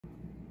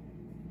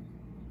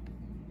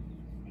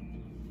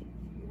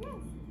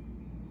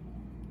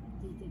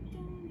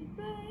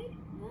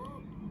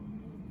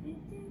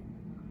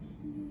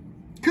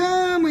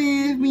Come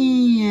with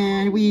me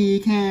and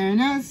we can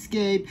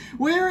escape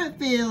where it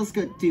feels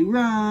good to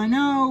run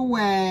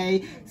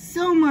away.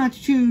 So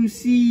much to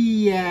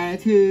see and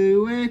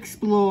to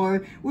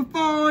explore with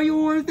all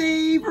your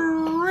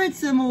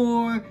favorites and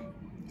more.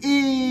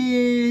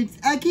 It's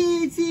a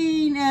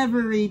Kidscene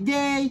every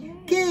day.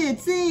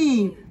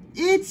 Kidscene,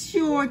 it's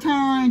your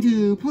time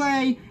to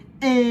play.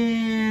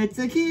 It's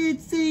a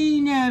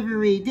Kidscene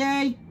every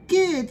day.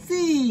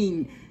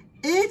 Kidscene,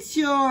 it's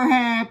your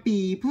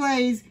happy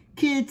place.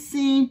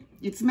 Kidscene,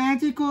 it's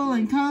magical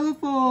and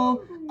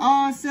colorful,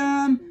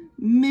 awesome,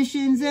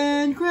 missions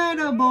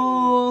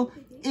incredible.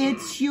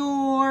 It's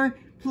your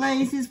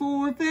places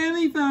for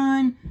family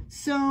fun,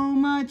 so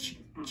much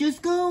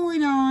just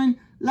going on,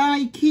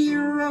 like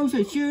heroes,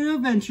 adventure,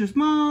 adventure,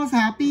 smiles,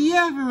 happy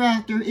ever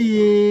after.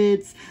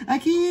 It's a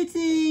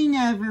Kidscene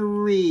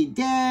every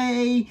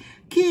day.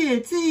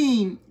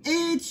 Kidscene,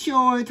 it's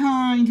your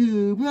time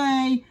to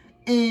play.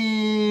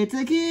 It's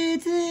a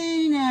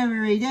Kidscene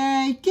every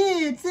day.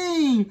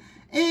 Kidscene,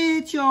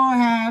 it's your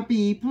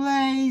happy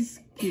place.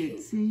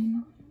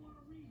 Kidscene.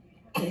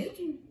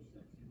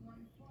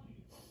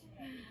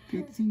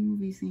 Kidscene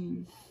movie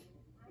scene.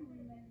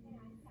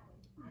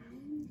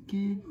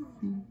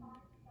 Kidscene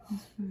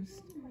is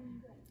first.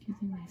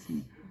 Kidscene movie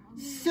scene.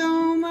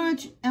 So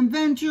much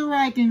adventure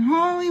I can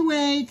hardly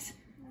wait.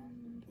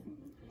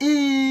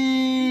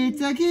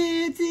 It's a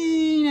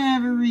Kidscene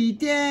every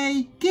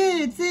day.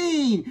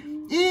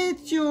 Kidscene,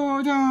 it's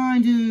your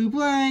time to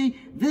play.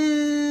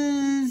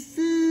 This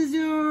is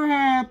your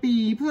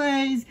happy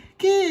place.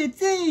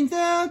 Kidscene,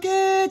 so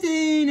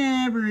Kidscene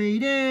every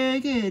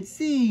day.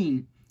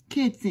 Kidscene.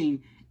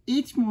 Kidscene,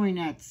 each morning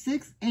at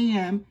 6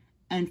 a.m.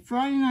 and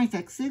Friday nights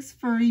at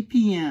 6:30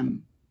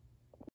 p.m.